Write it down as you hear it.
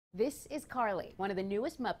This is Karli, one of the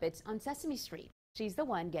newest Muppets on Sesame Street. She's the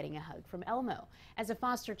one getting a hug from Elmo. As a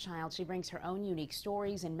foster child, she brings her own unique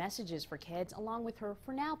stories and messages for kids, along with her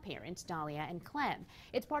for now parents, Dalia and Clem.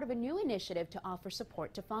 It's part of a new initiative to offer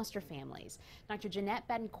support to foster families. Dr. Jeanette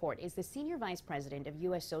Betancourt is the Senior Vice President of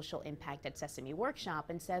U.S. Social Impact at Sesame Workshop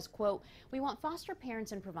and says, quote, "We want foster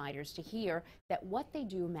parents and providers to hear that what they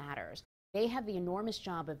do matters. They have the enormous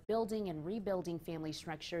job of building and rebuilding family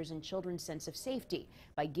structures and children's sense of safety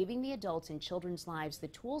by giving the adults in children's lives the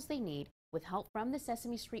tools they need. With help from the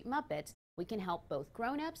Sesame Street Muppets, we can help both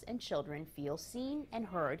grown-ups and children feel seen and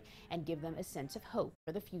heard and give them a sense of hope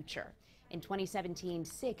for the future." In 2017,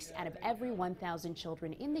 6 out of every 1,000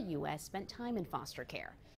 children in the U.S. spent time in foster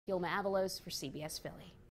care. Gilma Avalos for CBS Philly.